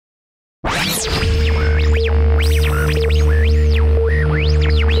Hey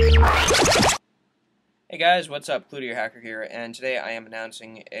guys, what's up? Pluto Your Hacker here, and today I am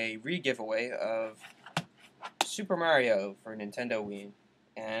announcing a re-giveaway of Super Mario for Nintendo Wii.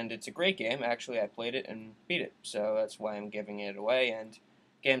 And it's a great game. Actually, I played it and beat it, so that's why I'm giving it away. And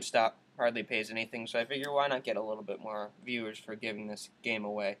GameStop hardly pays anything, so I figure why not get a little bit more viewers for giving this game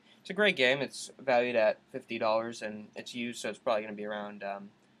away. It's a great game. It's valued at $50, and it's used, so it's probably going to be around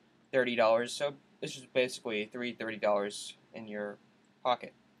 $30. So this is basically $30 in your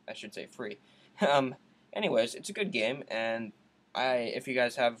pocket. I should say free. Anyways, it's a good game, and if you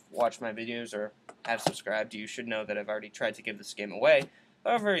guys have watched my videos or have subscribed, you should know that I've already tried to give this game away.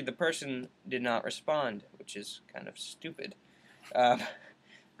 However, the person did not respond, which is kind of stupid.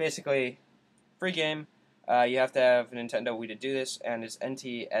 Basically, free game. You have to have a Nintendo Wii to do this, and it's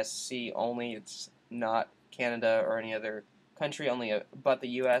NTSC only. It's not Canada or any other country, but the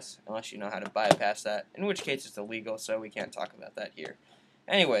U.S., unless you know how to bypass that, in which case it's illegal, so we can't talk about that here.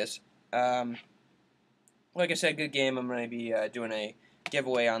 Anyways, like I said, good game. I'm going to be doing a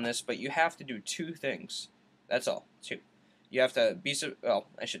giveaway on this, but you have to do two things. That's all. Two. You have to be well,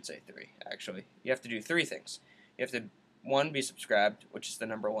 I should say three, actually. You have to do three things. You have to, one, be subscribed, which is the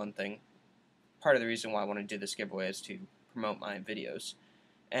 #1 thing. Part of the reason why I want to do this giveaway is to promote my videos.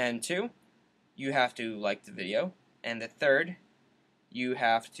 And two, you have to like the video. And the third, you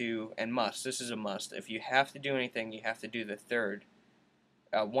have to, and must, this is a must, if you have to do anything, you have to do the third,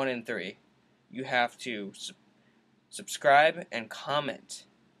 1 and 3. You have to subscribe and comment.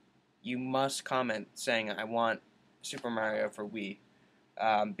 You must comment saying, I want Super Mario for Wii.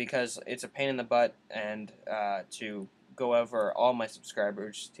 Because it's a pain in the butt, and to go over all my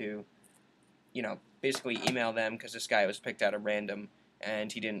subscribers to, basically email them, because this guy was picked out at random,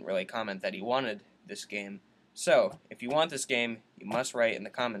 and he didn't really comment that he wanted this game. So, if you want this game, you must write in the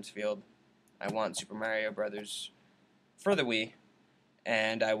comments field, I want Super Mario Brothers for the Wii,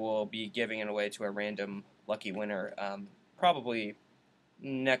 and I will be giving it away to a random lucky winner, probably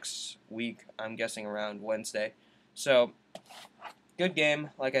next week, I'm guessing around Wednesday. So, good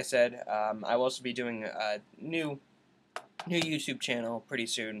game, like I said. I will also be doing a new YouTube channel pretty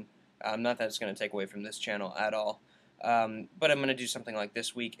soon. Not that it's going to take away from this channel at all, but I'm going to do something like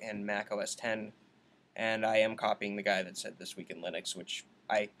This Week in Mac OS X, and I am copying the guy that said This Week in Linux, which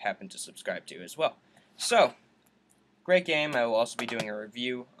I happen to subscribe to as well. So, great game. I will also be doing a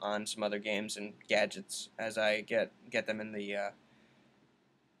review on some other games and gadgets as I get them in the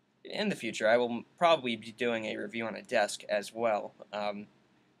future. I will probably be doing a review on a desk as well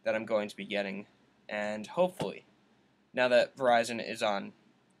that I'm going to be getting, and hopefully, now that Verizon is on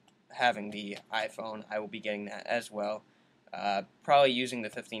having the iPhone, I will be getting that as well. Probably using the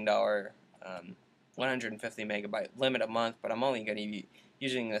 $15 150 megabyte limit a month, but I'm only going to be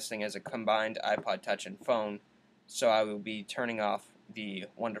using this thing as a combined iPod Touch and phone, so I will be turning off the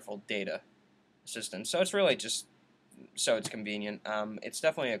wonderful data assistant. So it's really just so it's convenient. It's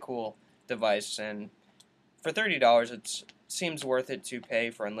definitely a cool device, and for $30 it seems worth it to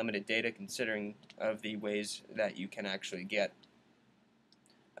pay for unlimited data, considering of the ways that you can actually get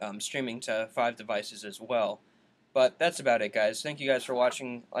streaming to 5 devices as well. But that's about it, guys. Thank you guys for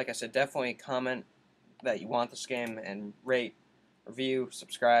watching. Like I said, definitely comment that you want this game, and rate, review,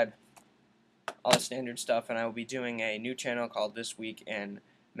 subscribe, all the standard stuff, and I will be doing a new channel called This Week in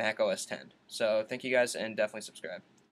Mac OS X. So thank you guys, and definitely subscribe.